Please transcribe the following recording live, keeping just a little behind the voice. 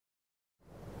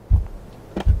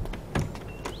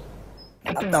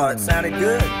I thought it sounded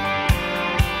good.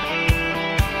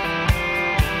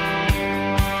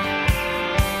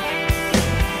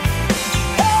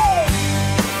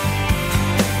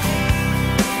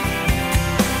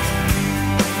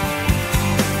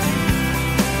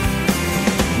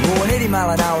 Going 80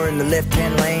 mile an hour in the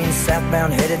left-hand lane,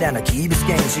 southbound headed down to Key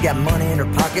Biscayne. She got money in her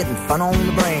pocket and fun on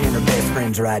the brain, and her best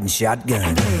friend's riding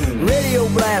shotgun. Radio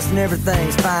blast and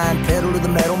everything's fine, pedal to the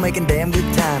metal, making damn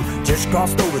good time. Just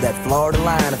crossed over that Florida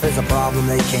line. If there's a problem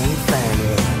they can't find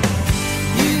it,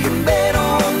 you can bet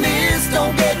on this,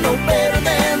 don't get no better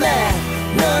than that.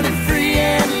 Running free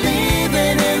and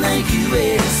living in the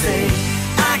USA.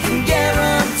 I can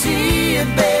guarantee it,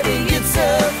 baby, it's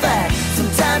a fact.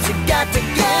 Sometimes you got to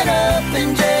get up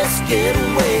and just get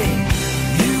away.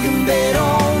 You can bet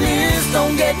on this,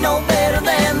 don't get no better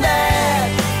than that.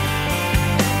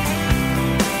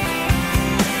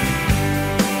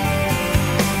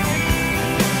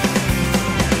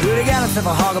 Well, he got himself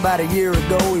a hog about a year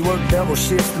ago. He worked double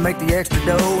shifts to make the extra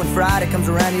dough, and Friday comes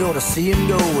around, you ought to see him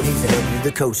go when he's headed to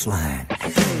the coastline.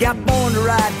 Got born to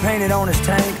ride painted on his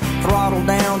tank, throttle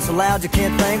down so loud you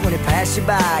can't think. When he passes you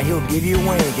by, he'll give you a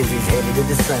wink as he's headed to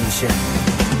the sunshine.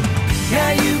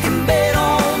 Now you can bet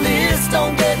on this,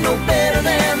 don't get no better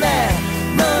than that.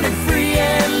 Running free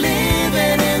and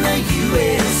living in the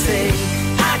USA.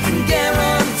 I can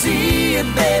guarantee it,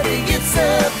 baby, it's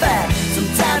a fact.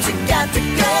 Sometimes you got to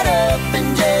get up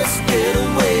and just get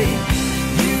away.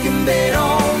 You can bet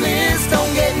on this,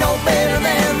 don't get no better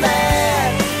than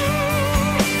that.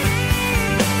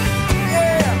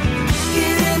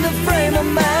 Frame of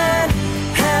mind,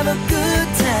 have a good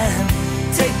time.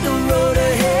 Take the road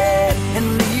ahead and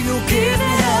leave your kids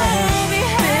behind.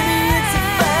 Baby, it's a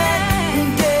fact,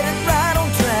 and get it right on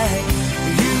track.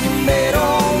 You can bet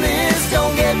on this,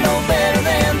 don't get no better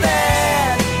than that.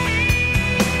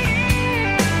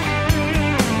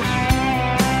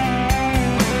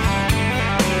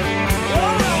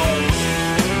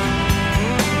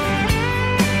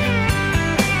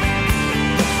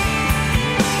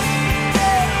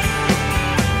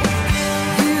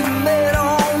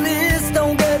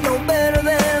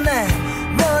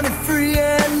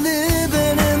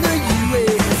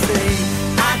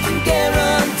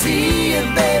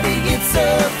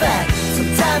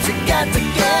 Sometimes you got to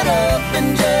get up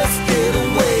and just